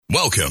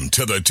Welcome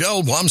to the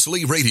Del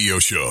Walmsley Radio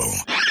Show.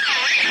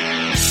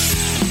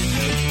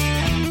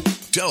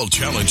 Del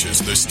challenges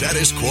the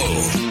status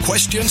quo,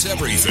 questions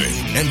everything,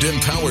 and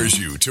empowers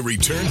you to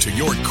return to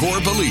your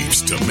core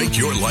beliefs to make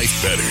your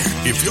life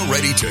better. If you're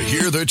ready to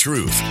hear the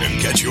truth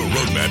and get your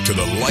roadmap to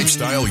the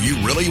lifestyle you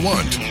really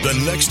want, the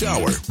next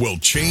hour will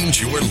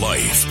change your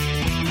life.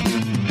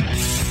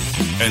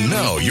 And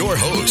now, your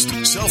host,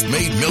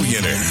 self-made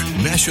millionaire,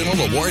 national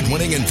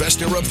award-winning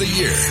investor of the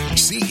year,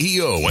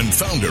 CEO and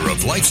founder of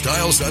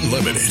Lifestyles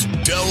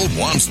Unlimited, Del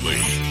Walmsley.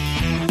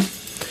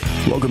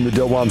 Welcome to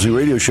Del Walmsley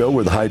Radio Show,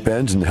 where the hype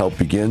ends and the help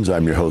begins.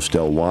 I'm your host,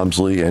 Del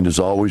Walmsley, and as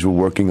always, we're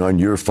working on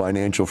your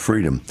financial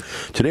freedom.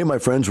 Today, my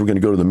friends, we're going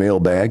to go to the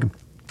mailbag.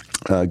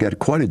 Got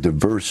quite a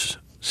diverse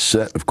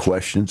set of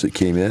questions that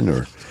came in,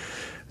 or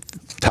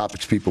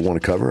topics people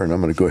want to cover, and I'm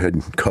going to go ahead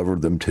and cover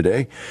them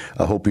today.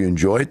 I hope you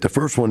enjoy it. The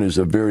first one is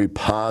a very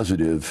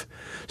positive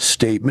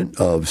statement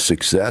of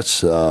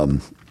success,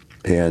 and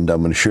I'm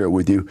going to share it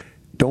with you.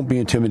 Don't be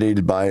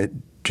intimidated by it.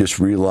 Just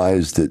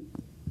realize that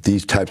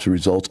these types of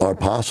results are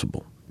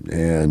possible.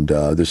 And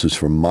this is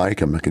from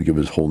Mike. I'm not going to give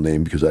his whole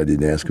name because I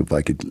didn't ask if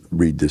I could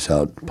read this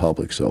out in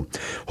public. So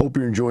hope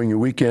you're enjoying your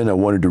weekend. I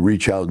wanted to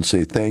reach out and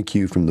say thank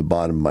you from the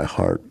bottom of my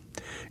heart.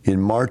 In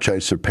March, I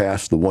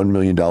surpassed the $1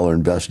 million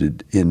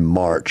invested in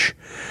March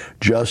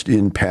just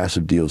in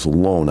passive deals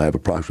alone. I have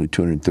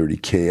approximately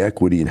 $230K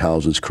equity in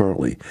houses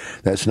currently.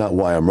 That's not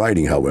why I'm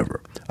writing,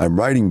 however. I'm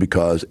writing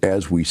because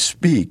as we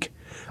speak,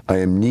 I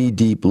am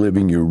knee-deep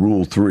living your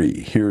Rule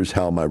 3. Here's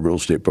how my real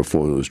estate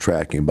portfolio is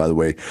tracking. By the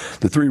way,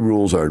 the 3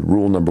 rules are: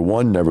 rule number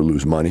 1, never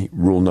lose money.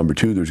 Rule number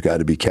 2, there's got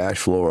to be cash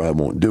flow or I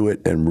won't do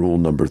it. And rule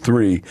number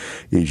 3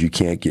 is you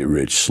can't get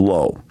rich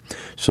slow.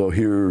 So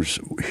here's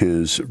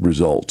his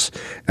results.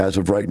 As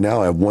of right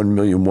now, I have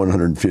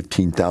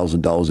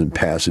 $1,115,000 in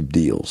passive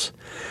deals.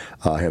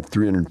 I have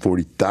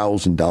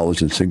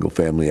 $340,000 in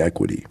single-family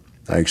equity.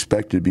 I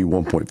expect it to be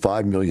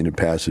 $1.5 million in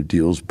passive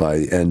deals by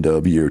the end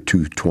of year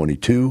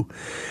 2022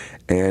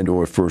 and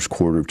or first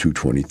quarter of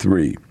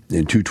 2023.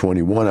 In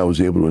 2021, I was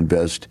able to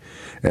invest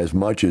as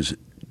much as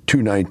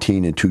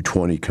 $219 and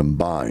 $220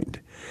 combined.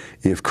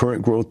 If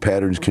current growth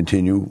patterns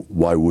continue,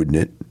 why wouldn't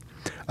it?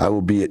 I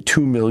will be at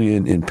 $2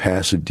 million in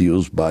passive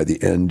deals by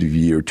the end of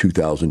year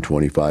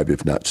 2025,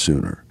 if not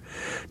sooner.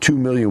 $2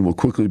 million will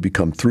quickly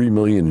become $3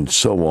 million and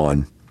so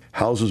on.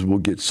 Houses will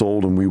get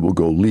sold and we will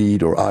go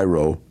LEED or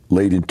IRO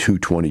late in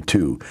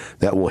 2022.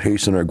 That will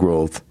hasten our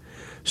growth,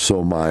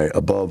 so my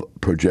above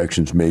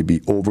projections may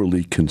be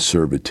overly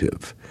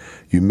conservative.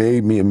 You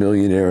made me a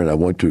millionaire, and I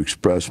want to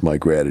express my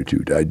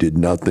gratitude. I did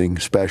nothing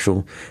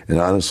special, and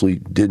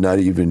honestly did not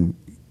even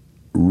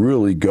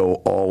really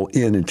go all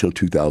in until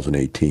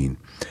 2018.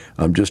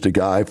 I'm just a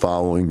guy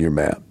following your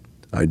map.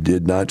 I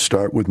did not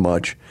start with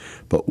much,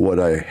 but what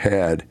I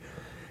had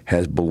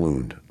has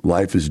ballooned.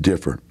 Life is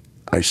different.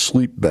 I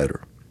sleep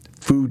better.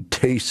 Food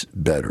tastes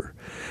better.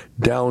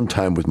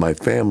 Downtime with my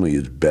family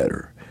is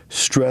better.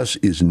 Stress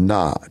is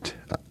not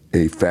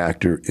a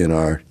factor in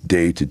our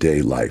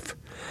day-to-day life.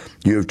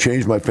 You have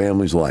changed my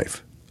family's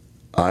life.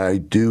 I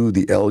do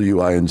the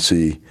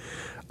LUINC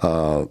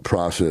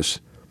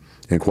process,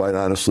 and quite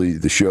honestly,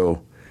 the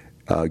show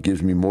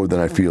gives me more than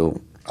I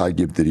feel I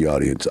give to the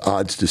audience.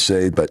 Odds to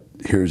say, but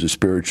here's a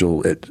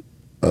spiritually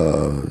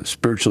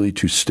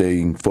to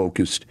staying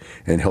focused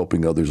and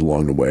helping others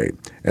along the way.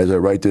 As I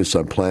write this,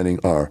 I'm planning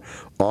our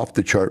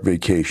off-the-chart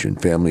vacation,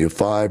 family of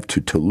 5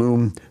 to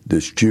Tulum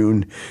this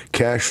June.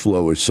 Cash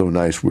flow is so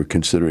nice, we're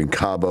considering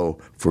Cabo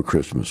for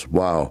Christmas.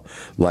 Wow,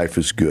 life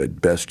is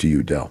good. Best to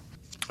you, Del.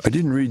 I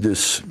didn't read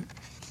this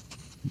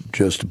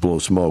just to blow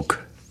smoke.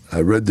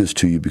 I read this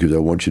to you because I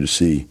want you to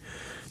see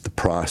the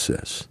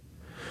process.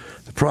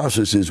 The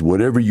process is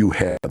whatever you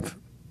have,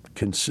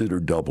 consider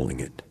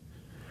doubling it.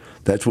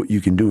 That's what you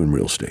can do in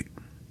real estate.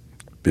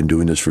 Been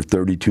doing this for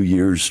 32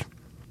 years.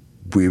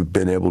 We've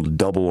been able to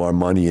double our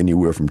money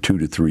anywhere from 2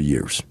 to 3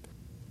 years,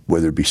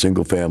 whether it be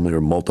single-family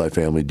or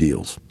multifamily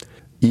deals.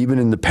 Even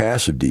in the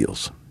passive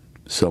deals,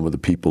 some of the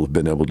people have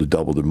been able to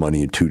double their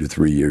money in 2 to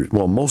 3 years.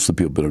 Well, most of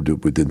the people have been able to do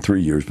it within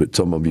 3 years, but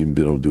some have even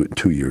been able to do it in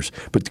 2 years.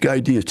 But the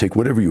idea is take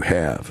whatever you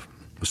have.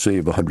 Say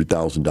you have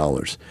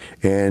 $100,000,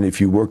 and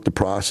if you work the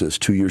process,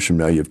 2 years from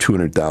now you have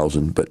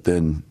 $200,000, but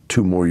then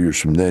 2 more years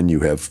from then you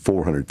have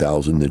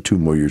 $400,000, then 2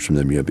 more years from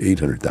then you have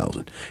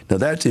 $800,000. Now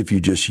that's if you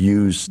just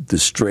use the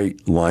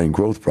straight line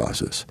growth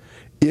process.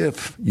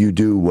 If you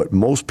do what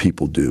most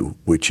people do,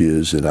 which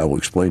is, and I will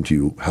explain to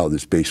you how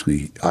this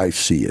basically, I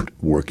see it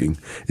working,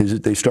 is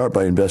that they start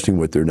by investing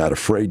what they're not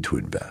afraid to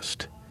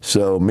invest.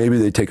 So maybe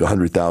they take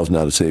 $100,000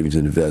 out of savings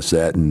and invest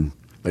that, and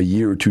a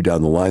year or 2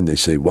 down the line they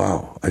say,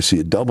 wow, I see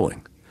it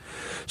doubling.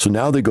 So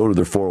now they go to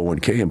their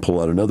 401k and pull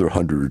out another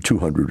 $100,000 or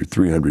 $200,000 or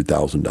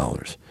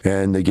 $300,000.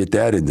 And they get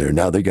that in there.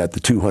 Now they got the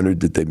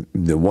 200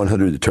 the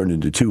 100 that turned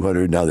into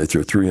 200. Now they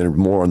throw 300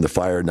 more on the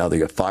fire. Now they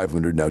got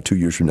 500. Now 2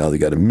 years from now they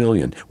got 1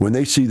 million. When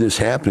they see this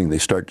happening, they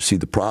start to see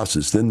the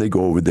process. Then they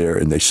go over there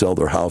and they sell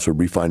their house or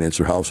refinance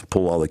their house,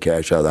 pull all the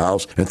cash out of the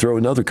house, and throw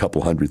another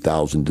couple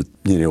 $100,000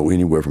 to,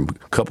 anywhere from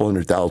a couple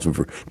 $100,000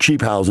 for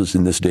cheap houses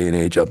in this day and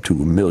age up to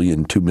 $1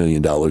 million, $2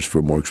 million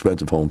for more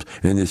expensive homes.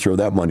 And then they throw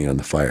that money on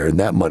the fire, and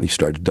that money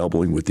starts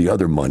doubling with the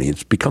other money.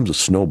 It becomes a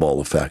snowball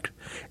effect.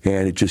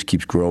 And it just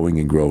keeps growing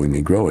and growing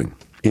and growing.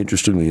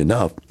 Interestingly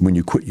enough, when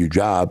you quit your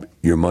job,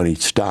 your money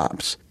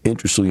stops.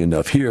 Interestingly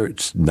enough, here,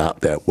 it's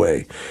not that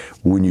way.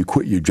 When you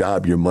quit your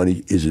job, your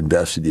money is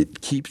invested.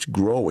 It keeps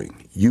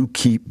growing. You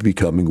keep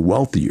becoming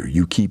wealthier.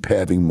 You keep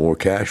having more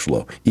cash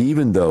flow,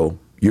 even though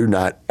you're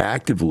not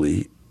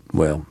actively,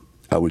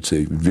 I would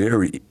say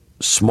very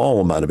small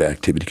amount of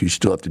activity because you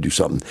still have to do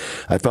something.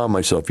 I found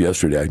myself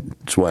yesterday,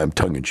 that's why I'm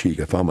tongue-in-cheek,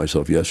 I found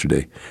myself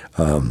yesterday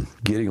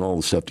getting all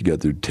the stuff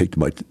together to take to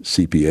my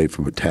CPA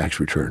from a tax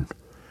return.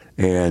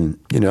 And,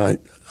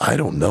 I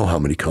don't know how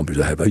many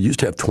companies I have. I used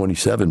to have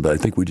 27, but I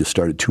think we just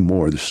started 2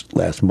 more this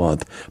last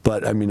month.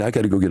 But, I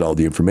got to go get all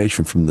the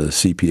information from the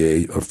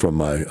CPA or from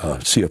my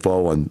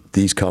CFO on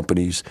these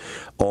companies.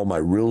 All my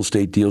real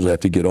estate deals, I have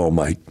to get all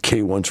my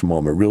K-1s from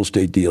all my real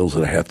estate deals,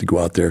 and I have to go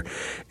out there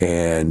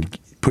and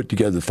put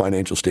together the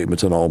financial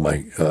statements on all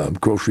my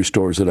grocery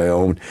stores that I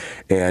own,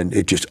 and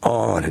it just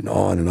on and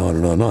on and on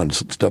and on and on. It's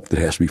stuff that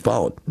has to be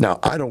followed. Now,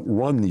 I don't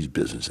run these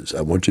businesses. I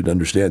want you to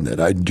understand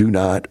that. I do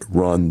not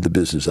run the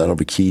business. I don't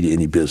have a key to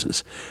any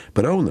business,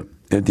 but I own them.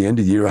 At the end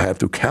of the year, I have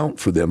to account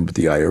for them with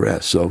the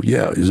IRS. So,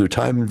 is there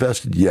time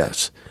invested?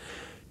 Yes.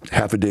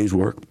 Half a day's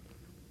work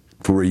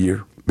for a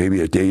year,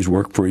 maybe a day's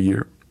work for a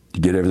year to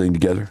get everything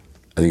together.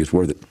 I think it's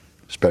worth it,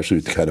 especially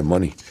with the kind of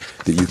money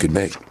that you can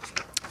make.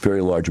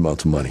 Very large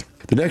amounts of money.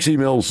 The next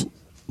email is a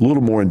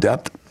little more in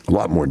depth, a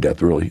lot more in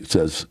depth, really. It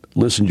says,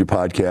 listen to your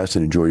podcast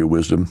and enjoy your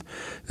wisdom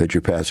that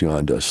you're passing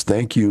on to us.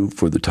 Thank you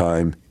for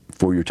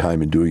your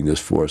time in doing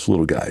this for us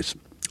little guys.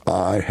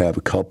 I have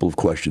a couple of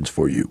questions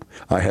for you.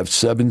 I have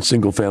 7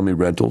 single-family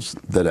rentals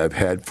that I've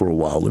had for a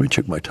while. Let me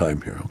check my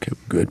time here. Okay,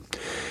 good.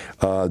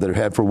 That I've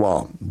had for a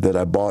while, that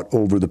I bought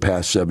over the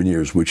past 7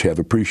 years, which have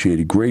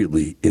appreciated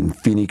greatly in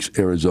Phoenix,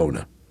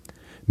 Arizona,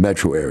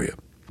 metro area,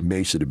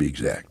 Mesa to be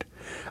exact.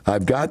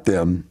 I've got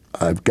them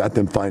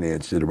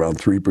financed at around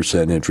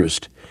 3%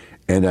 interest,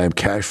 and I'm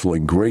cash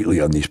flowing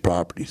greatly on these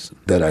properties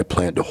that I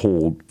plan to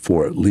hold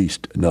for at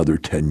least another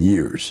 10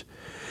 years.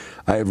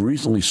 I have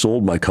recently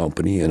sold my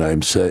company, and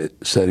I'm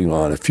setting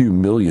on a few $1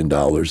 million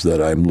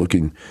that I'm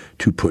looking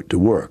to put to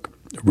work.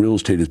 Real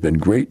estate has been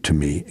great to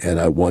me, and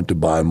I want to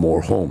buy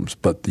more homes,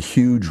 but the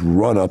huge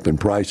run-up in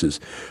prices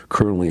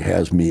currently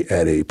has me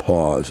at a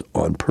pause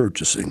on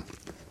purchasing.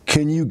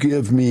 Can you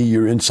give me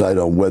your insight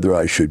on whether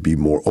I should be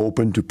more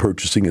open to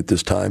purchasing at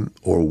this time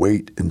or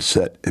wait and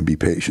set and be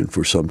patient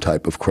for some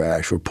type of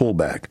crash or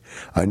pullback?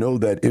 I know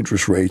that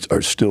interest rates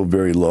are still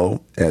very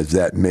low, as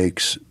that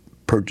makes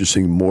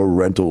purchasing more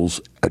rentals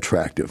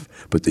attractive,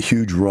 but the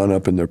huge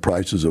run-up in their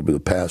prices over the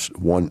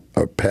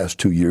past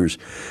 2 years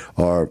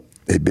are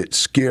a bit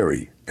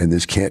scary, and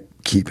this can't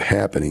keep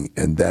happening,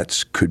 and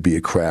that could be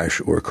a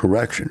crash or a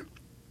correction.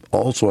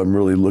 Also, I'm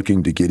really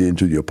looking to get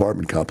into the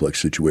apartment complex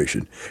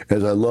situation,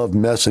 as I love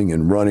messing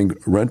and running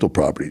rental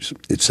properties.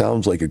 It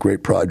sounds like a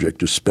great project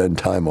to spend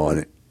time on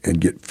it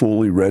and get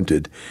fully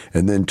rented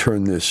and then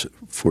turn this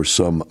for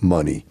some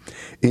money.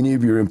 Any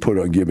of your input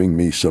on giving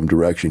me some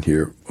direction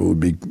here would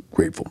be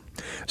grateful.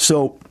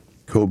 So,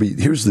 Kobe,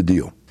 here's the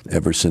deal.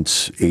 Ever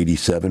since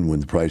 87,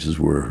 when the prices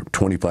were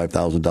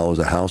 $25,000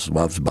 a house, I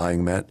was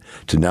buying them at,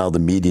 to now the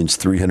median's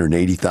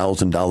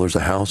 $380,000 a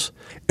house,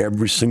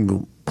 every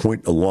single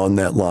point along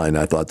that line,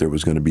 I thought there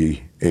was going to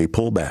be a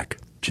pullback.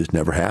 Just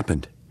never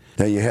happened.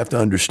 Now, you have to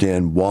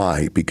understand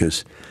why,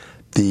 because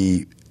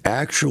the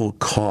actual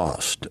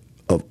cost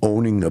of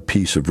owning a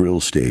piece of real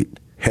estate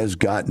has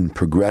gotten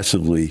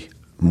progressively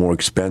more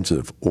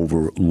expensive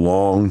over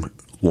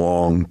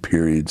long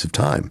periods of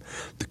time.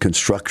 The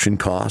construction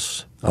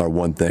costs are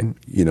one thing,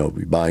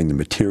 buying the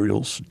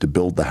materials to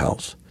build the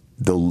house.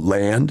 The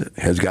land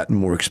has gotten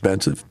more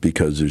expensive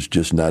because there's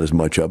just not as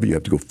much of it. You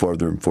have to go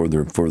further and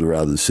further and further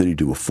out of the city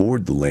to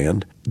afford the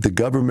land. The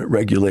government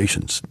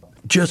regulations,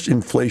 just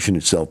inflation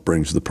itself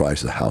brings the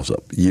price of the house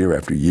up year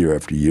after year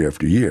after year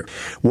after year.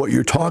 What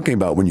you're talking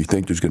about when you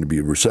think there's going to be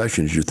a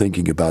recession is you're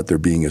thinking about there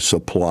being a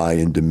supply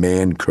and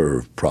demand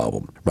curve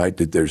problem, right?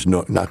 That there's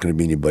not going to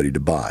be anybody to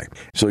buy.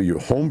 So your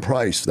home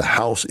price, the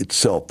house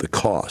itself, the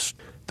cost,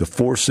 the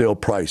for sale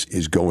price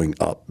is going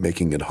up,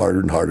 making it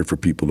harder and harder for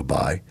people to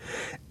buy.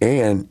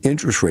 And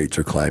interest rates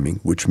are climbing,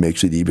 which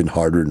makes it even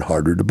harder and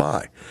harder to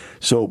buy.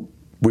 So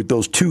with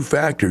those two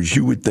factors,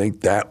 you would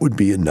think that would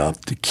be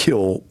enough to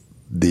kill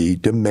the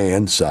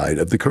demand side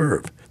of the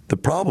curve. The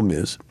problem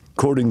is,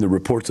 according to the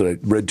reports that I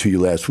read to you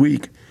last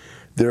week,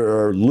 there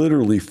are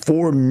literally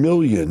 4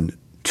 million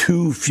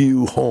too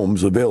few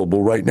homes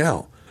available right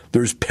now.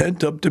 There's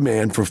pent-up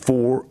demand for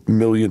 4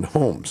 million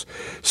homes.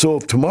 So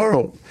if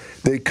tomorrow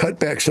they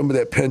cut back some of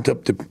that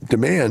pent-up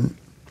demand,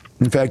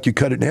 In fact, you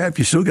cut it in half,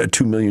 you still got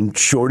 2 million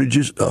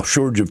shortage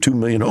of 2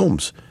 million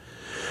homes.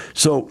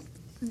 So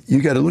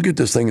you got to look at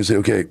this thing and say,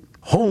 okay,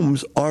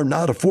 homes are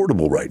not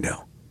affordable right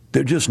now.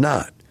 They're just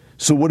not.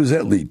 So what does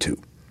that lead to?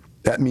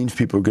 That means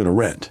people are going to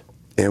rent.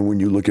 And when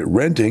you look at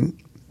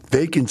renting,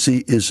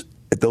 vacancy is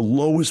at the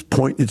lowest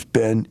point it's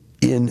been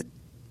in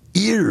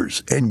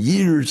years and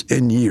years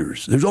and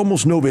years. There's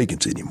almost no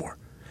vacancy anymore,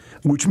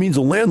 which means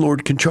a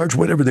landlord can charge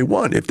whatever they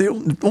want. If they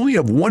only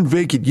have one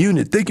vacant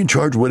unit, they can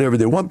charge whatever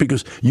they want,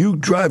 because you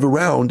drive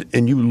around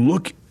and you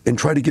look and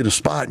try to get a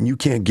spot and you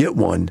can't get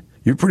one,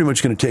 you're pretty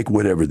much going to take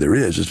whatever there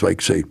is. It's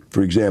like, say,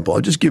 for example,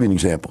 I'll just give you an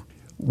example.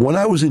 When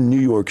I was in New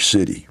York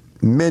City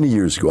many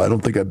years ago, I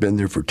don't think I've been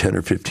there for 10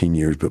 or 15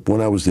 years, but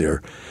when I was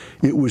there,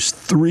 it was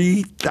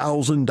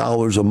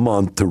 $3,000 a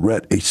month to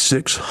rent a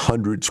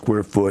 600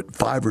 square foot,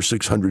 500 or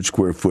 600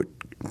 square foot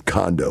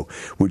condo,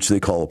 which they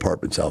call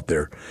apartments out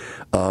there,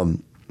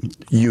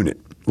 unit.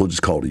 We'll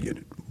just call it a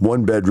unit.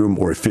 One bedroom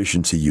or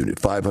efficiency unit,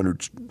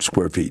 500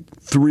 square feet,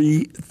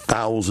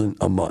 $3,000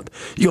 a month.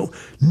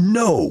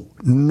 No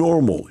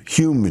normal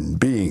human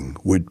being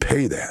would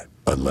pay that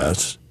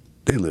unless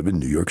they live in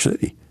New York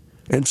City.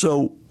 And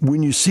so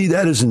when you see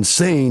that as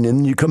insane,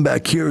 and you come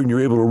back here and you're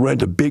able to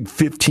rent a big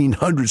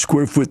 1,500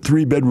 square foot,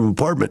 3-bedroom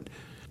apartment,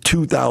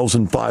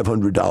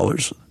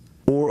 $2,500,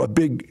 or a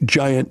big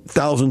giant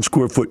 1,000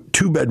 square foot,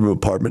 2-bedroom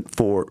apartment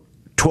for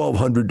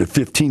 $1,200 to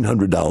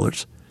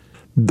 $1,500,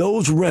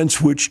 those rents,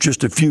 which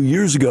just a few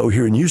years ago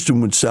here in Houston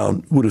would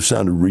have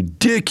sounded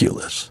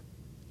ridiculous,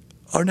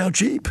 are now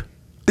cheap.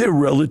 They're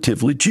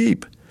relatively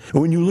cheap.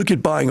 And when you look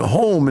at buying a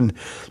home, and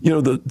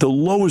the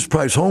lowest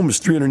price home is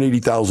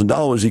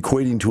 $380,000,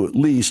 equating to at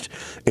least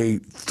a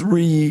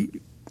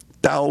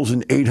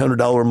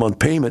 $3,800 a month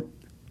payment,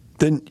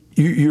 then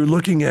you're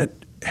looking at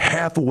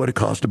half of what it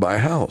costs to buy a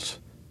house.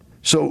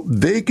 So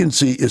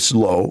vacancy is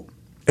low,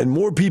 and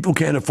more people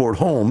can't afford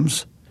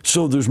homes.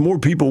 So there's more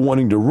people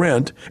wanting to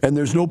rent, and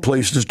there's no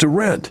places to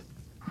rent.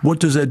 What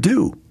does that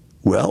do?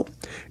 Well,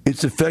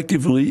 it's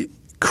effectively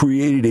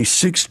created a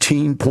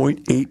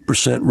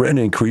 16.8% rent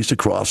increase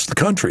across the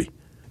country.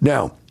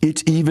 Now,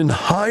 it's even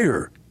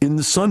higher in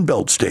the Sun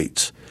Belt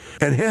states,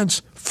 and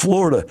hence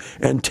Florida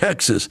and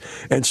Texas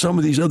and some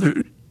of these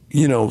other,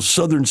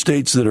 southern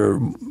states that are,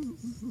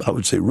 I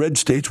would say, red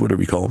states,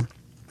 whatever you call them.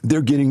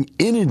 They're getting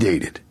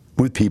inundated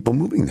with people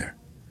moving there.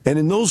 And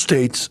in those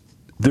states,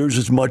 there's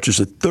as much as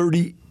a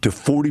 30 to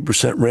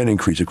 40% rent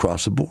increase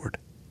across the board.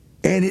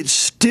 And it's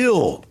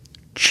still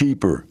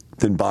cheaper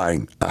than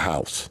buying a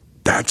house.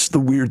 That's the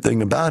weird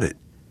thing about it.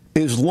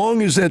 As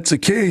long as that's the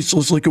case,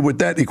 let's look at what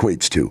that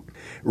equates to.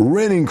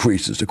 Rent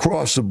increases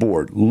across the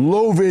board,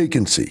 low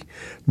vacancy.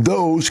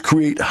 Those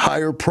create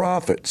higher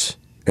profits,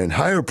 and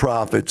higher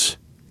profits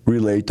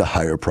relate to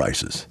higher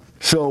prices.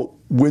 So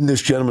when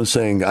this gentleman's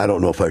saying, I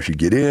don't know if I should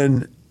get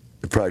in,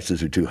 the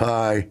prices are too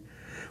high,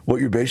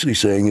 what you're basically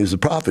saying is the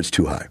profit's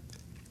too high,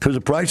 because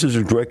the prices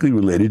are directly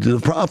related to the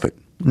profit.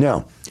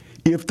 Now,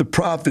 if the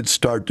profits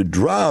start to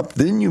drop,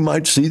 then you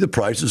might see the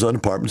prices on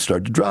apartments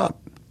start to drop.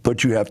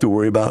 But you have to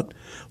worry about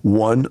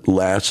one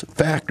last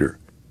factor.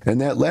 And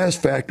that last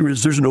factor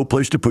is there's no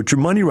place to put your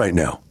money right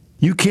now.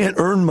 You can't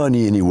earn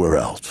money anywhere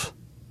else.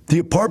 The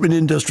apartment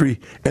industry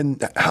and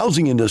the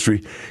housing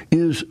industry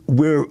is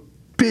where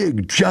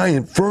big,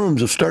 giant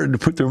firms have started to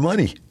put their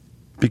money,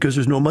 because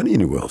there's no money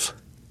anywhere else.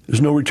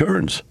 There's no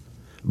returns.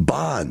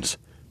 Bonds,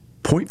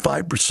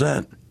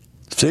 0.5%.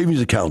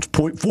 Savings accounts,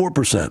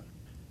 0.4%.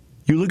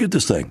 You look at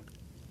this thing.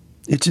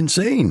 It's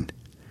insane.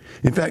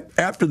 In fact,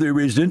 after they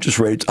raised interest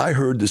rates, I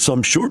heard that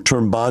some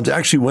short-term bonds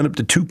actually went up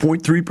to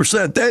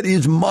 2.3%. That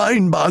is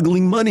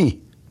mind-boggling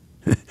money.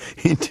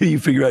 Until you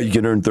figure out you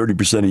can earn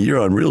 30% a year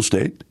on real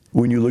estate.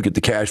 When you look at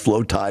the cash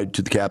flow tied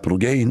to the capital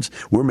gains,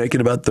 we're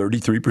making about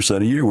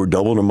 33% a year. We're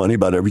doubling our money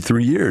about every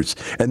 3 years.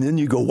 And then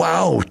you go,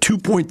 wow,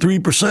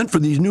 2.3% for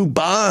these new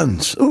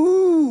bonds.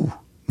 Ooh.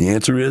 The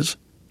answer is,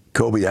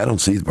 Kobe, I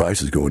don't see the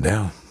prices going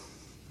down.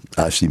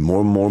 I see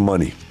more and more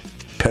money,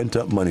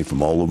 pent-up money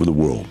from all over the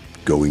world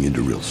going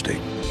into real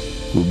estate.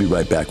 We'll be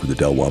right back with the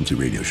Del Walmsley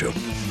Radio Show.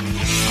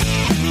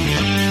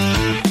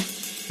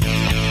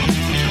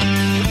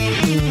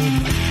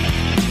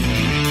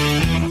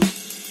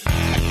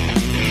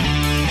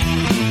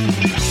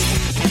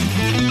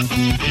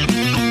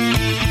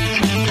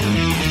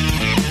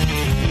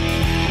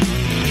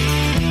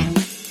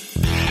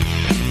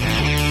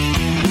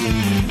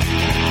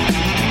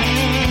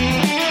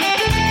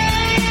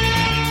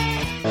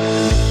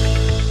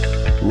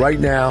 Right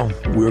now,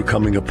 we're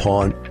coming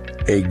upon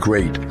a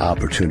great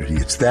opportunity.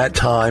 It's that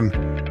time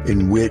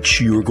in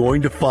which you're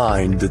going to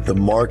find that the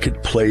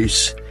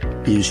marketplace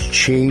is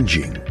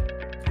changing,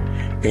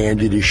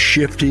 and it is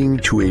shifting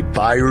to a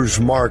buyer's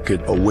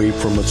market away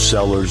from a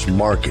seller's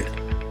market.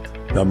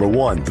 Number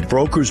one, the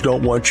brokers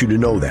don't want you to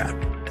know that.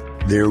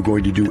 They're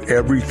going to do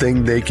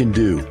everything they can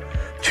do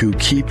to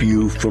keep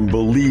you from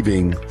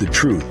believing the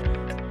truth.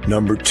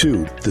 Number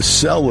two, the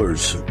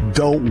sellers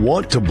don't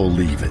want to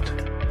believe it,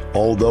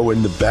 although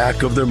in the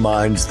back of their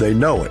minds they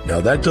know it. Now,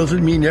 that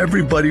doesn't mean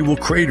everybody will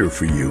crater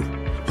for you,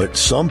 But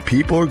some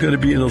people are going to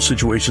be in those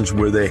situations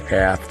where they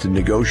have to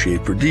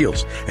negotiate for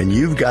deals, and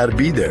you've got to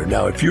be there.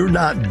 Now, if you're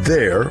not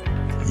there,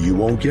 you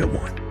won't get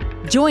one.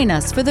 Join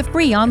us for the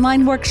free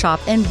online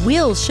workshop, and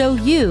we'll show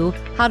you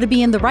how to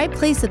be in the right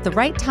place at the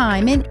right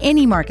time in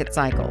any market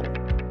cycle.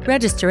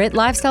 Register at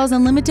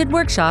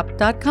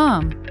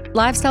LifestylesUnlimitedWorkshop.com.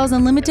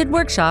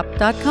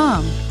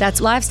 LifestylesUnlimitedWorkshop.com. That's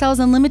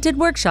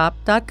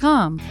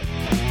LifestylesUnlimitedWorkshop.com.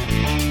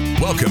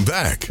 Welcome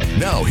back.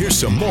 Now here's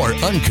some more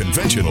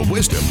unconventional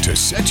wisdom to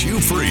set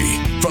you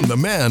free from the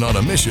man on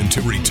a mission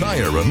to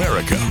retire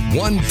America,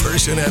 one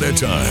person at a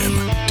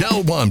time,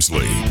 Del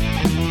Walmsley.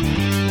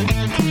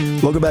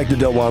 Welcome back to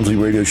Del Walmsley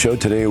Radio Show.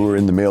 Today we're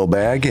in the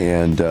mailbag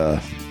and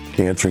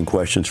answering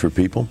questions for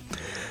people.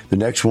 The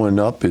next one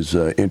up is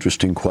an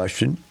interesting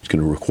question. It's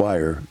going to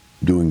require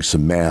doing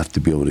some math to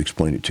be able to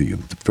explain it to you.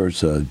 The first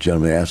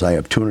gentleman asked, I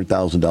have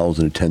 $200,000 in a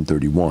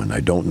 1031.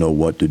 I don't know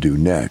what to do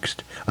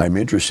next. I'm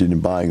interested in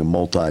buying a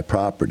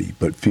multi-property,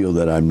 but feel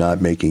that I'm not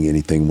making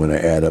anything when I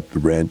add up the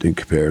rent and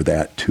compare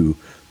that to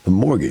the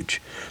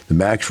mortgage. The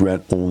max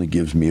rent only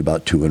gives me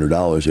about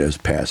 $200 as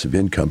passive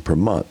income per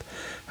month.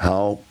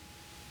 How,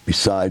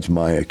 besides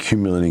my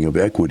accumulating of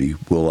equity,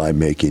 will I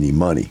make any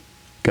money?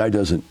 Guy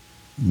doesn't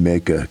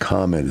make a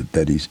comment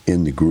that he's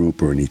in the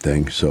group or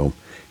anything, so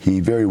he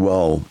very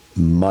well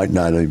might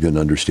not even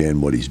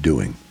understand what he's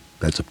doing.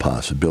 That's a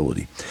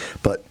possibility.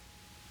 But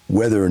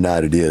whether or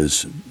not it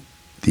is,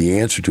 the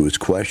answer to his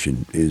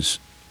question is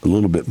a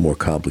little bit more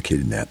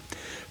complicated than that.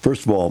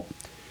 First of all,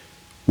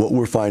 what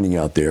we're finding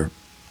out there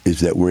is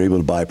that we're able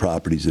to buy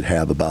properties that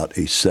have about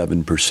a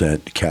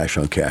 7%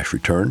 cash-on-cash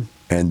return,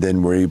 and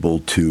then we're able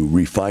to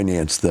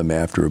refinance them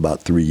after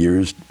about 3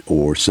 years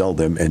or sell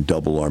them and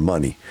double our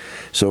money.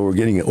 So we're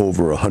getting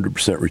over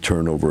 100%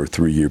 return over a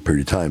 3-year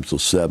period of time. So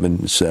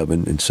 7,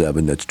 7, and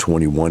 7, that's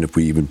 21. If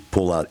we even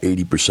pull out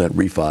 80%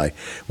 refi,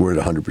 we're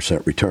at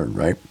 100% return,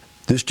 right?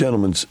 This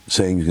gentleman's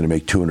saying he's going to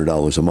make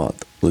 $200 a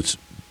month. Let's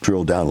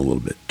drill down a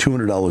little bit.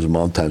 $200 a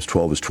month times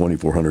 12 is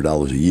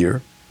 $2,400 a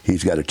year.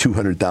 He's got a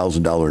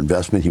 $200,000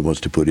 investment he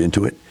wants to put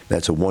into it.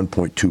 That's a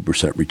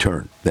 1.2%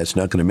 return. That's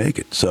not going to make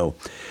it. So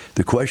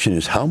the question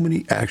is, how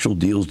many actual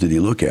deals did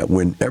he look at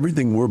when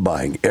everything we're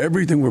buying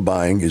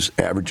is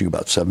averaging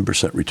about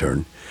 7%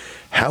 return?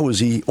 How is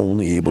he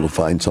only able to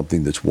find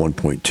something that's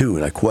 1.2?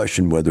 And I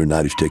question whether or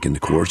not he's taken the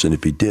course. And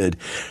if he did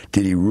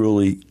he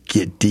really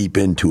get deep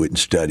into it and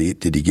study it?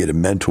 Did he get a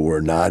mentor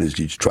or not? Is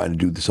he trying to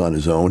do this on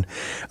his own?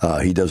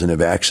 He doesn't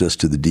have access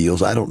to the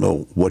deals. I don't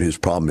know what his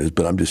problem is,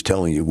 but I'm just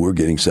telling you, we're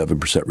getting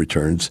 7%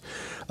 returns.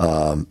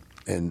 And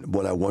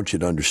what I want you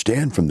to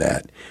understand from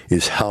that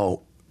is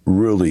how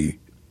really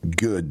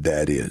good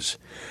that is.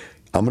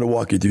 I'm going to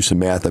walk you through some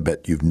math I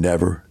bet you've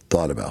never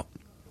thought about.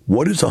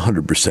 What is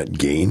 100%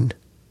 gain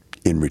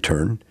in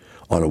return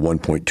on a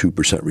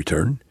 1.2%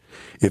 return?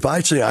 If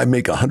I say I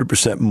make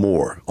 100%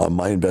 more on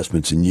my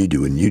investments than you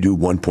do, and you do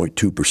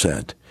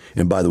 1.2%,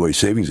 and by the way,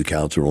 savings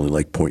accounts are only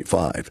like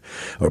 0.5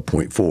 or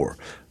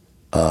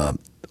 0.4.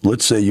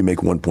 Let's say you make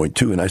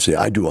 1.2, and I say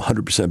I do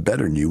 100%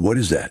 better than you. What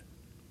is that?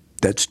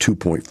 That's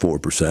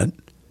 2.4%.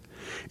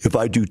 If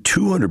I do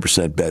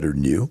 200% better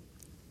than you,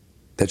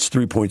 that's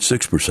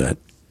 3.6%.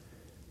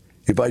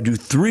 If I do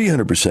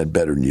 300%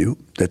 better than you,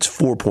 that's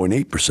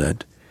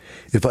 4.8%.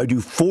 If I do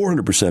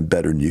 400%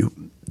 better than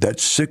you,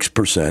 that's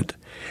 6%.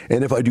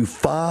 And if I do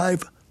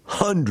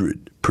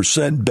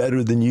 500%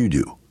 better than you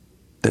do,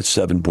 that's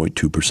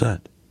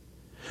 7.2%.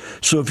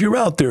 So if you're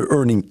out there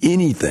earning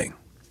anything,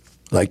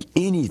 like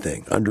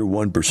anything under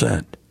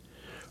 1%,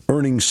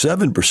 earning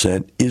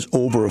 7% is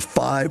over a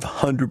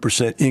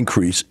 500%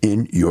 increase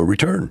in your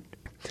return.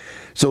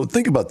 So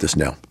think about this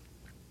now.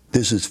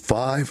 This is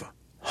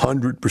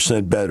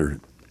 500%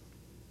 better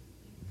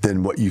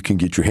than what you can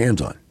get your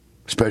hands on,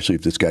 especially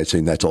if this guy's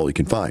saying that's all he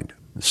can find.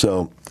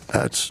 So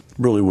that's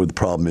really where the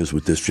problem is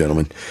with this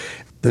gentleman.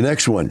 The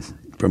next one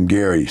from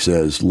Gary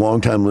says,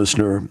 longtime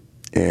listener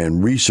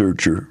and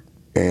researcher,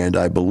 and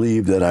I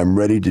believe that I'm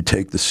ready to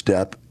take the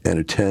step and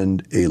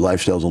attend a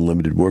Lifestyles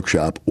Unlimited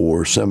workshop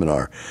or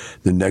seminar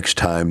the next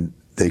time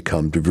they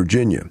come to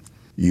Virginia.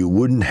 You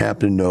wouldn't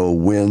happen to know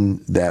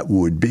when that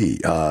would be.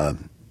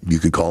 You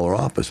could call our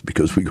office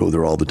because we go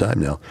there all the time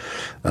now.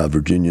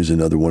 Virginia is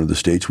another one of the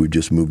states we've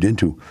just moved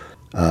into.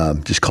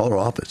 Just call our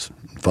office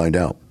and find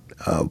out.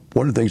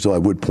 One of the things, though, I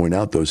would point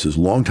out, though, is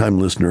longtime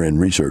listener and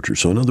researcher.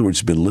 So in other words,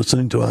 he's been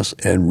listening to us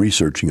and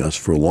researching us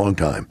for a long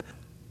time.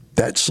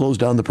 That slows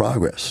down the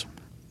progress.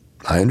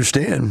 I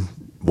understand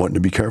wanting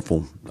to be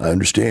careful. I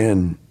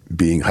understand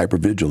being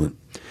hypervigilant.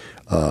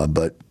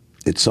 But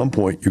at some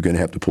point, you're going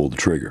to have to pull the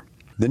trigger.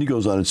 Then he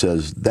goes on and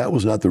says, that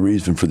was not the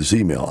reason for this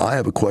email. I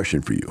have a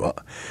question for you.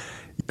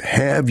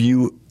 Have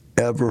you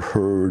ever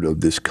heard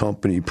of this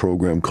company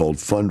program called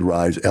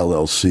Fundrise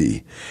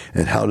LLC?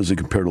 And how does it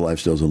compare to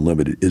Lifestyles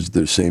Unlimited? Is it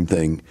the same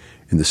thing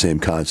in the same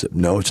concept?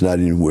 No, it's not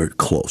anywhere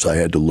close. I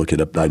had to look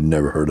it up. I'd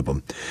never heard of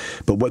them.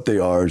 But what they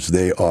are is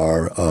they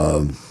are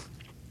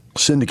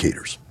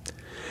syndicators.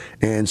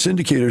 And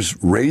syndicators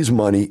raise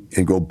money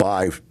and go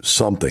buy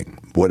something,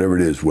 whatever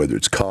it is, whether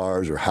it's cars,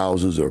 cars or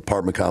houses or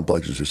apartment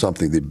complexes or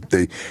something.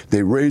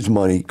 They raise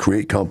money,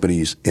 create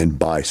companies, and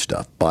buy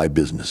stuff, buy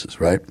businesses,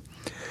 right?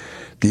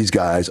 These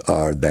guys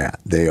are that.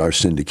 They are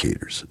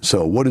syndicators.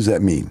 So what does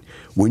that mean?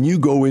 When you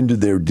go into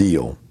their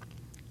deal,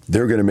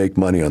 they're going to make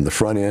money on the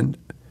front end.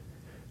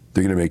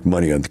 They're going to make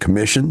money on the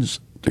commissions.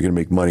 They're going to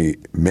make money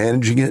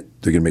managing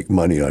it. They're going to make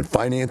money on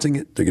financing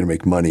it. They're going to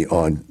make money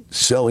on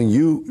selling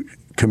you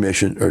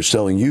commission or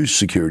selling you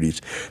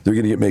securities. They're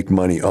going to make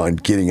money on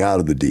getting out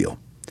of the deal.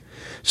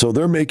 So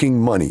they're making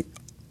money.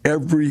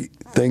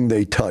 Everything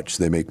they touch,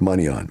 they make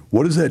money on.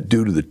 What does that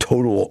do to the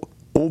total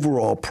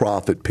overall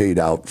profit paid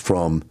out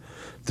from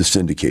the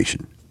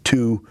syndication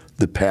to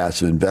the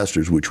passive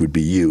investors, which would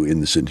be you in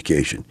the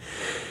syndication?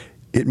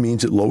 It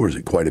means it lowers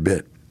it quite a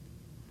bit.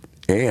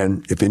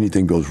 And if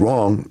anything goes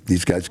wrong,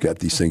 these guys got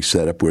these things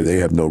set up where they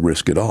have no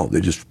risk at all.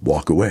 They just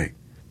walk away.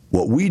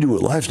 What we do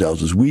at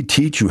Lifestyles is we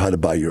teach you how to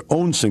buy your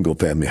own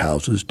single-family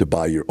houses, to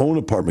buy your own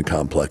apartment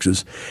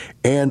complexes,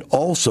 and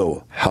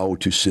also how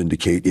to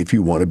syndicate if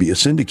you want to be a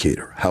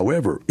syndicator.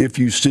 However, if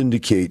you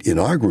syndicate in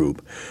our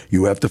group,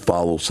 you have to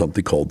follow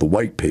something called the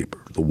white paper.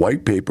 The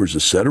white paper is a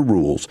set of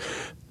rules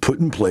put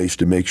in place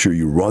to make sure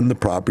you run the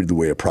property the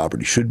way a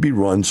property should be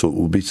run so it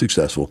will be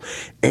successful,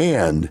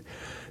 and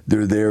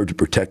they're there to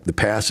protect the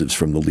passives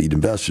from the lead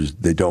investors.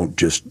 They don't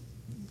just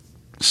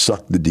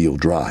suck the deal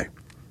dry.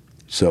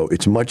 So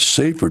it's much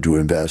safer to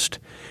invest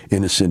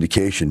in a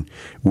syndication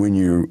when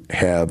you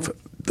have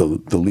the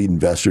lead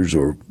investors,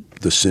 or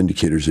the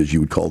syndicators as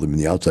you would call them in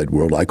the outside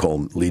world. I call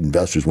them lead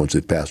investors once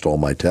they've passed all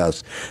my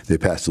tests. They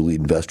pass the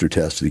lead investor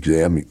test, the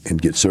exam,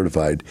 and get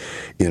certified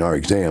in our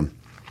exam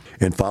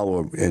and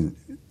follow and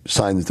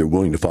sign that they're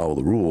willing to follow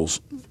the rules.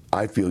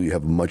 I feel you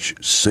have a much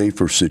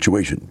safer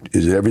situation.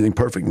 Is everything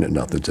perfect? No,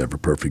 nothing's ever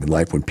perfect in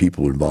life when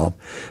people are involved,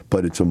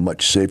 but it's a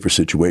much safer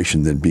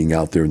situation than being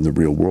out there in the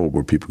real world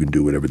where people can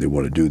do whatever they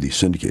want to do. These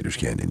syndicators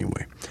can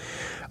anyway.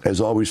 As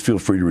always, feel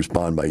free to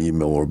respond by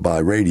email or by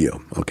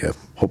radio. Okay,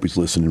 hope he's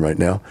listening right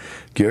now.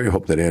 Gary, I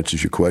hope that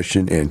answers your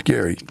question. And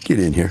Gary, get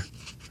in here.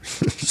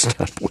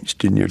 Stop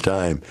wasting your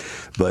time,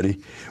 buddy.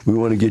 We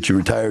want to get you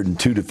retired in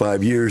 2 to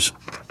 5 years,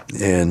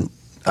 and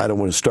I don't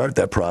want to start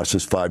that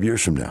process 5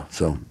 years from now.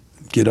 So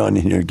get on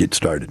in here and get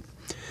started.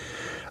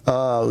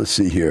 Let's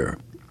see here.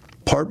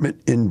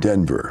 Apartment in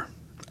Denver.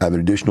 I have an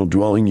additional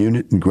dwelling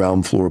unit and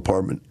ground floor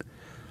apartment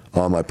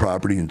on my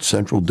property in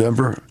central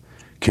Denver.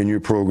 Can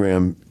your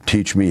program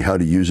teach me how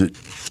to use it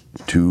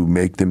to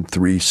make them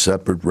 3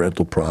 separate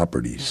rental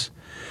properties?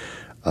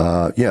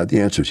 Yeah, the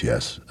answer is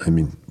yes. I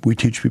mean, we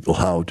teach people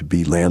how to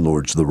be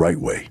landlords the right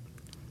way.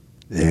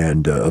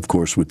 And, of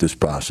course, with this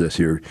process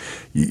here,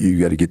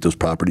 you got to get those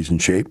properties in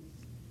shape,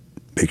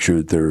 make sure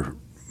that they're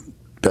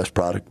best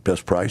product,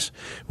 best price.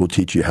 We'll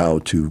teach you how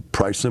to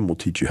price them. We'll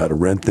teach you how to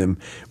rent them.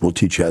 We'll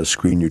teach you how to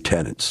screen your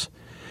tenants.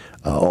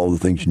 All the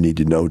things you need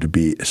to know to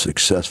be a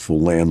successful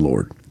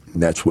landlord.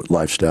 And that's what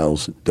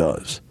Lifestyles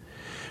does.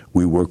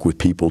 We work with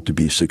people to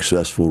be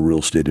successful real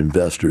estate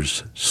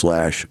investors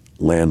 /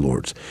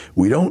 landlords.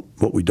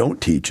 What we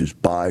don't teach is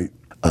buy,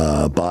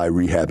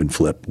 rehab, and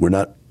flip.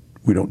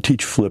 We don't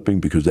teach flipping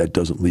because that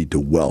doesn't lead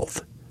to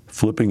wealth.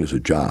 Flipping is a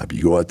job.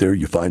 You go out there,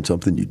 you find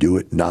something, you do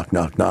it, knock,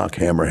 knock, knock,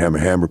 hammer, hammer,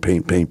 hammer,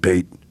 paint, paint,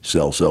 paint,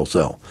 sell, sell,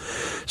 sell.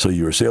 So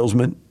you're a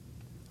salesman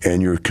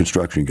and you're a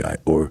construction guy.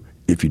 Or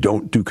if you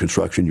don't do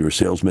construction, you're a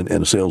salesman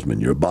and a salesman.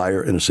 You're a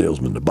buyer and a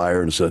salesman. A buyer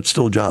and a salesman. It's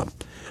still a job.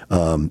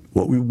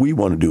 What we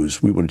want to do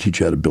is we want to teach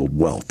you how to build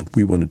wealth.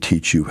 We want to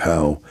teach you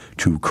how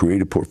to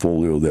create a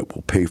portfolio that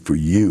will pay for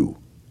you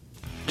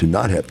to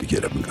not have to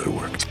get up and go to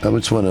work. I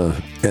just want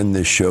to end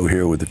this show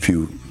here with a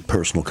few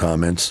personal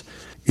comments.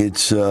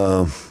 It's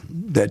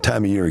that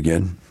time of year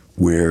again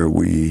where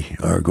we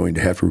are going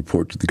to have to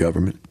report to the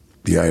government,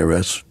 the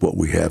IRS, what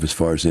we have as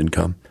far as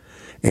income.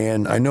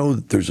 And I know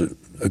that there's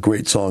a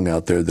great song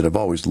out there that I've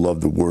always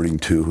loved the wording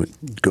to.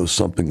 It goes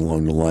something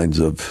along the lines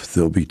of,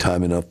 there'll be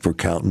time enough for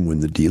counting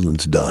when the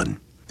dealing's done.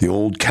 The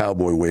old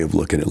cowboy way of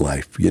looking at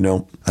life. You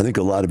know, I think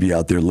a lot of you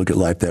out there look at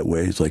life that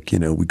way. It's like, you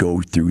know, we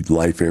go through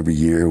life every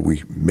year.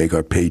 We make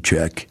our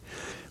paycheck.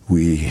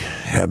 We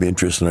have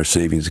interest in our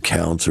savings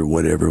accounts or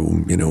whatever.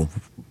 You know,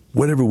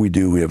 whatever we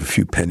do, we have a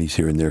few pennies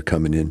here and there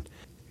coming in.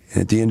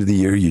 And at the end of the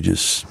year, you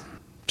just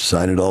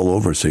sign it all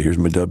over. Say, here's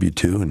my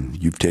W-2,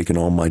 and you've taken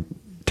all my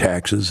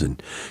taxes,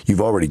 and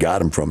you've already got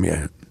them from me.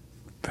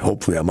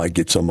 Hopefully, I might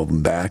get some of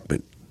them back,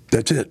 but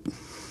that's it.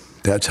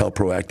 That's how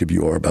proactive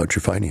you are about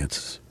your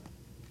finances.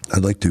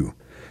 I'd like to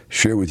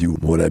share with you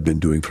what I've been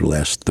doing for the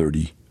last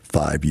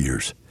 35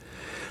 years.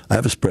 I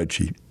have a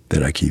spreadsheet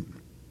that I keep,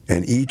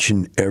 and each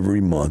and every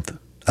month,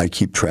 I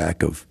keep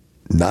track of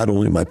not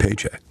only my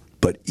paycheck,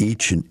 but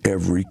each and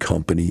every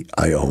company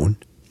I own,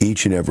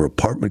 each and every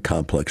apartment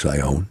complex I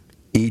own,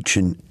 each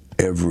and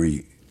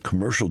every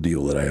commercial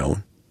deal that I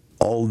own,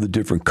 all of the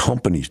different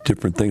companies,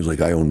 different things. Like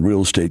I own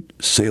real estate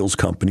sales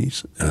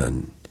companies,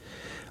 and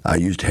I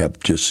used to have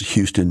just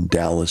Houston,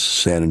 Dallas,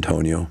 San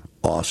Antonio,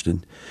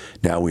 Austin.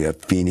 Now we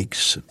have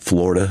Phoenix,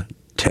 Florida,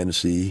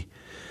 Tennessee,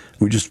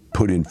 We just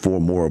put in 4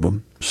 more of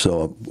them.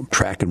 So I'm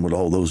tracking what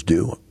all those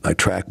do. I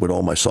track what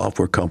all my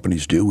software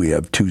companies do. We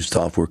have 2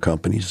 software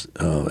companies,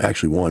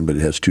 actually 1, but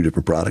it has 2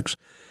 different products.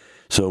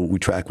 So we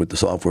track what the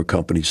software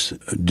companies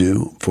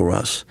do for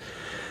us.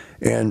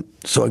 And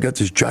so I got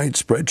this giant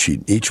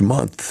spreadsheet each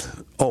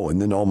month. Oh,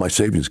 and then all my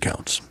savings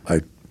accounts.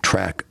 I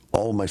track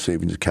all my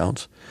savings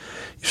accounts.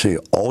 You say,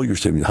 all your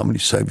savings, how many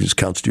savings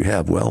accounts do you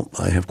have? Well,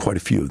 I have quite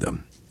a few of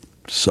them,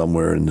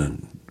 somewhere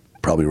in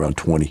probably around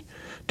 20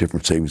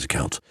 different savings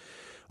accounts.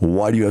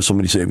 Why do you have so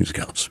many savings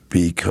accounts?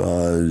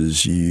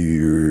 Because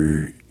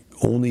you're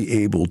only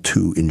able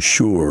to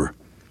insure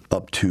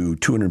up to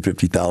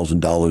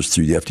 $250,000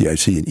 through the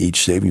FDIC in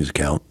each savings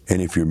account.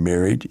 And if you're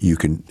married, you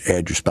can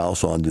add your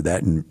spouse onto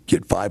that and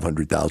get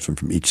 $500,000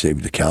 from each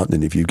savings account.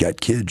 And if you've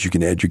got kids, you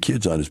can add your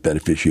kids on as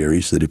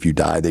beneficiaries so that if you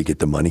die, they get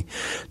the money.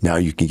 Now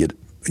you can get,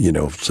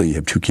 say you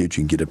have 2 kids,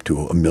 you can get up to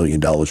 $1 million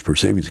per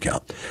savings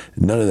account.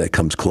 None of that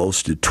comes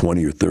close to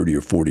 20 or 30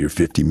 or 40 or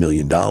 $50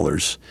 million.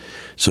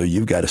 So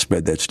you've got to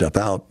spread that stuff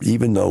out,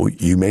 even though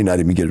you may not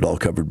even get it all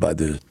covered by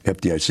the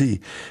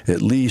FDIC.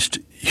 At least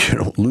you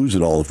don't lose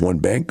it all if one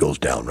bank goes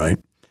down, right?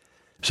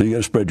 So you got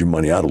to spread your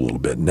money out a little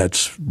bit, and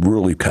that's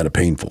really kind of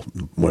painful.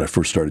 When I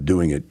first started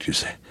doing it,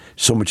 just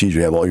so much easier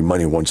to have all your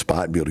money in one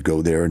spot and be able to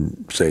go there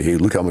and say, hey,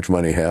 look how much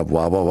money I have,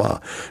 blah, blah, blah.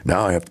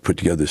 Now I have to put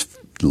together this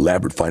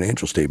elaborate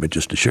financial statement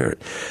just to share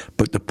it.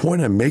 But the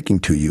point I'm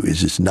making to you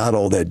is it's not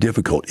all that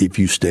difficult if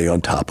you stay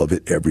on top of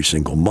it every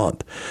single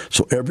month.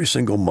 So every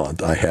single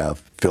month I have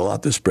fill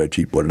out the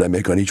spreadsheet. What did I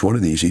make on each one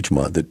of these each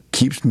month? That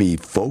keeps me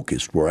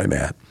focused where I'm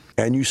at.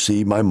 And you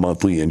see my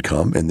monthly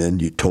income, and then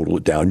you total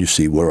it down, you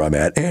see where I'm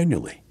at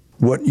annually.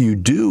 What you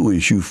do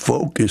is you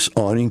focus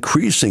on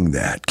increasing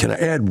that. Can I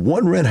add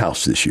 1 rent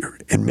house this year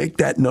and make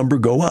that number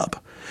go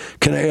up?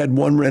 Can I add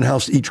 1 rent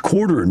house each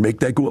quarter and make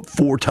that go up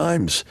 4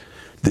 times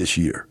this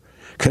year?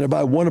 Can I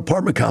buy 1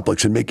 apartment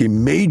complex and make a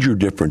major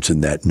difference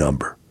in that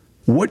number?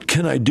 What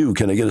can I do?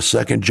 Can I get a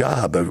second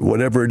job?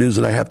 Whatever it is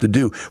that I have to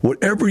do.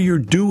 Whatever you're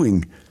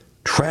doing,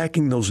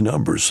 tracking those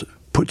numbers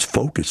puts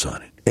focus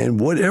on it.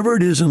 And whatever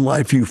it is in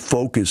life you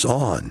focus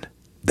on,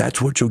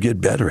 that's what you'll get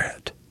better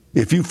at.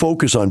 If you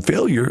focus on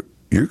failure,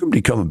 you're going to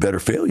become a better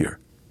failure.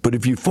 But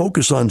if you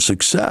focus on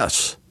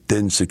success,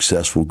 then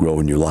success will grow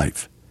in your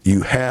life.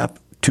 You have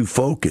to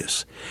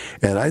focus.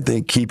 And I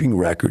think keeping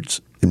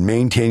records and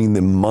maintaining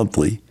them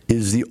monthly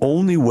is the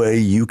only way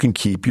you can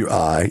keep your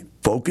eye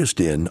focused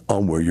in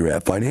on where you're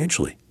at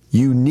financially.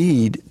 You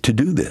need to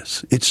do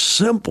this. It's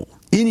simple.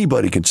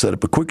 Anybody can set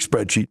up a quick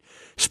spreadsheet,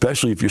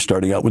 especially if you're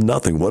starting out with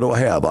nothing. What do I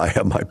have? I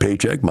have my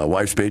paycheck, my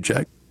wife's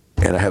paycheck,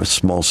 and I have a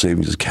small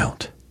savings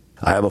account.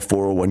 I have a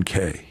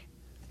 401k.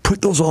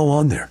 Put those all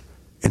on there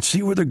and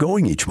see where they're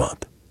going each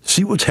month.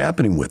 See what's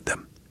happening with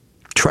them.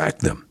 Track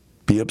them.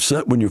 Be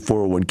upset when your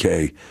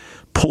 401k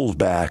pulls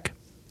back,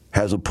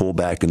 has a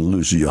pullback, and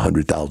loses you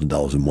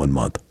 $100,000 in 1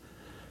 month.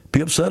 Be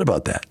upset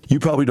about that.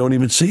 You probably don't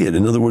even see it.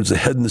 In other words, the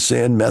head in the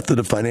sand method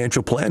of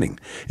financial planning.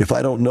 If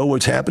I don't know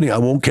what's happening, I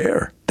won't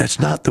care. That's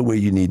not the way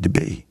you need to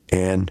be.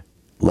 And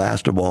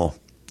last of all,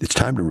 it's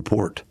time to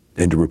report,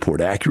 and to report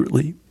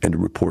accurately and to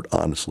report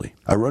honestly.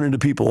 I run into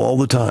people all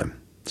the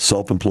time,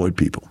 self-employed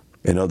people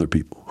and other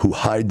people, who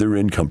hide their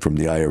income from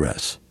the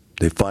IRS.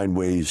 They find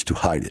ways to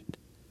hide it.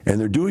 And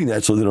they're doing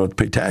that so they don't have to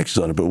pay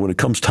taxes on it. But when it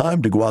comes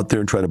time to go out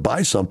there and try to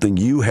buy something,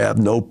 you have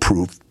no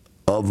proof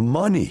of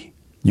money.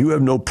 You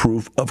have no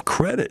proof of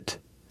credit.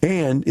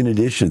 And in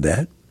addition to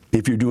that,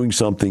 if you're doing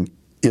something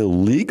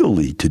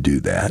illegally to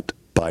do that,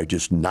 by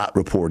just not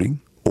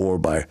reporting or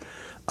by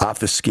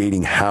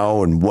obfuscating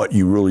how and what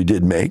you really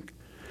did make,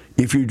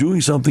 if you're doing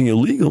something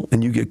illegal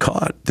and you get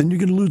caught, then you're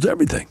going to lose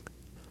everything.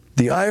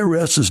 The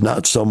IRS is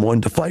not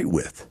someone to fight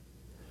with.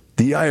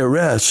 The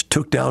IRS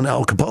took down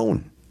Al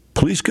Capone.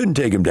 Police couldn't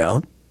take him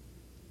down.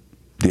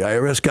 The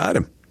IRS got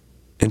him.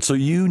 And so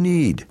you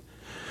need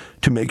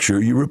to make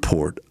sure you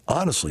report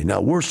honestly.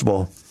 Now, worst of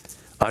all,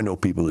 I know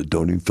people that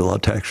don't even fill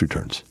out tax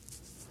returns.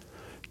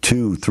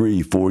 2,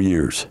 3, 4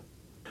 years.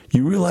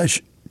 You realize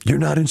you're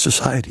not in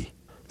society.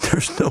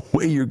 There's no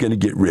way you're going to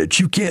get rich.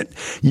 You can't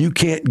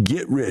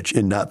get rich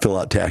and not fill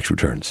out tax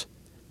returns.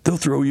 They'll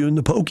throw you in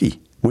the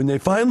pokey. When they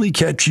finally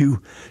catch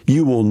you,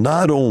 you will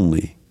not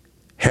only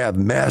have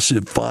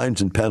massive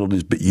fines and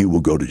penalties, but you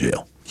will go to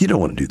jail. You don't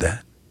want to do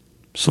that.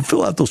 So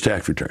fill out those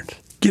tax returns.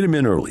 Get them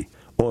in early.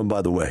 Oh, and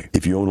by the way,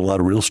 if you own a lot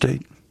of real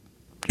estate,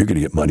 you're going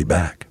to get money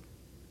back.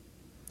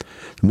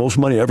 The most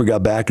money I ever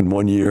got back in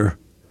 1 year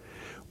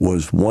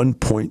was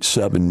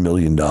 $1.7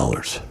 million.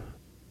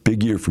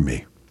 Big year for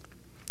me.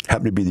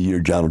 Happened to be the year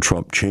Donald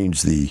Trump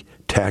changed the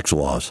tax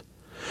laws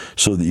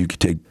so that you could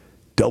take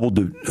double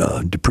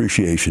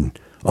depreciation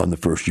on the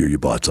first year you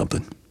bought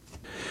something.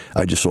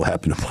 I just so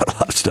happened to buy a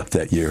lot of stuff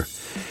that year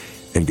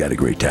and got a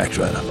great tax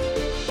write-up.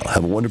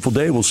 Have a wonderful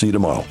day. We'll see you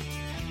tomorrow.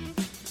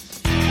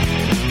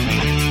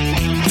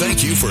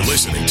 Thank you for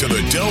listening to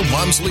the Del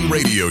Walmsley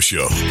Radio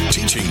Show,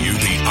 teaching you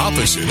the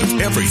opposite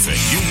of everything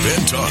you've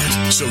been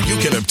taught so you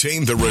can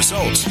obtain the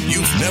results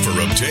you've never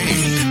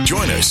obtained.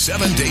 Join us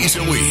 7 days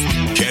a week.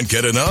 Can't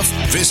get enough?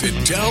 Visit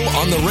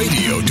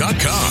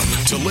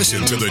DelOnTheRadio.com to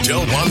listen to the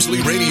Del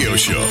Walmsley Radio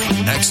Show,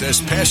 access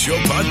past show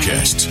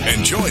podcasts,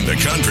 and join the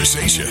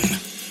conversation.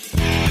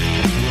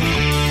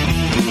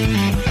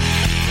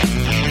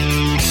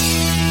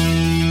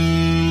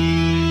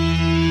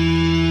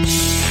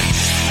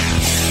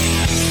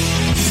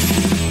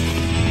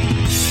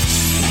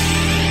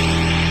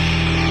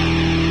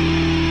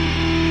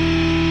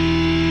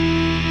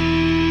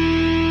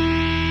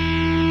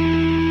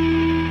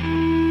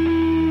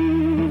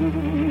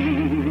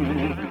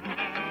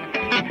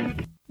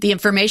 The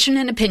information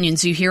and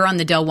opinions you hear on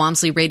the Del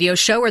Walmsley Radio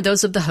Show are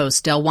those of the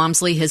host, Del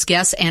Walmsley, his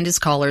guests, and his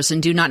callers,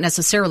 and do not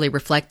necessarily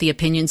reflect the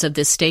opinions of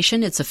this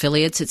station, its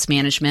affiliates, its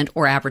management,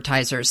 or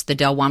advertisers. The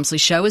Del Walmsley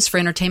Show is for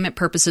entertainment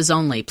purposes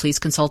only. Please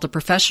consult a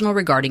professional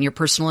regarding your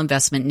personal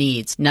investment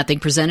needs. Nothing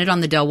presented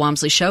on the Del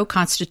Walmsley Show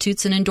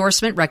constitutes an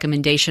endorsement,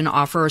 recommendation,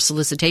 offer, or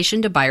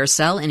solicitation to buy or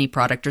sell any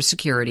product or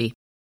security.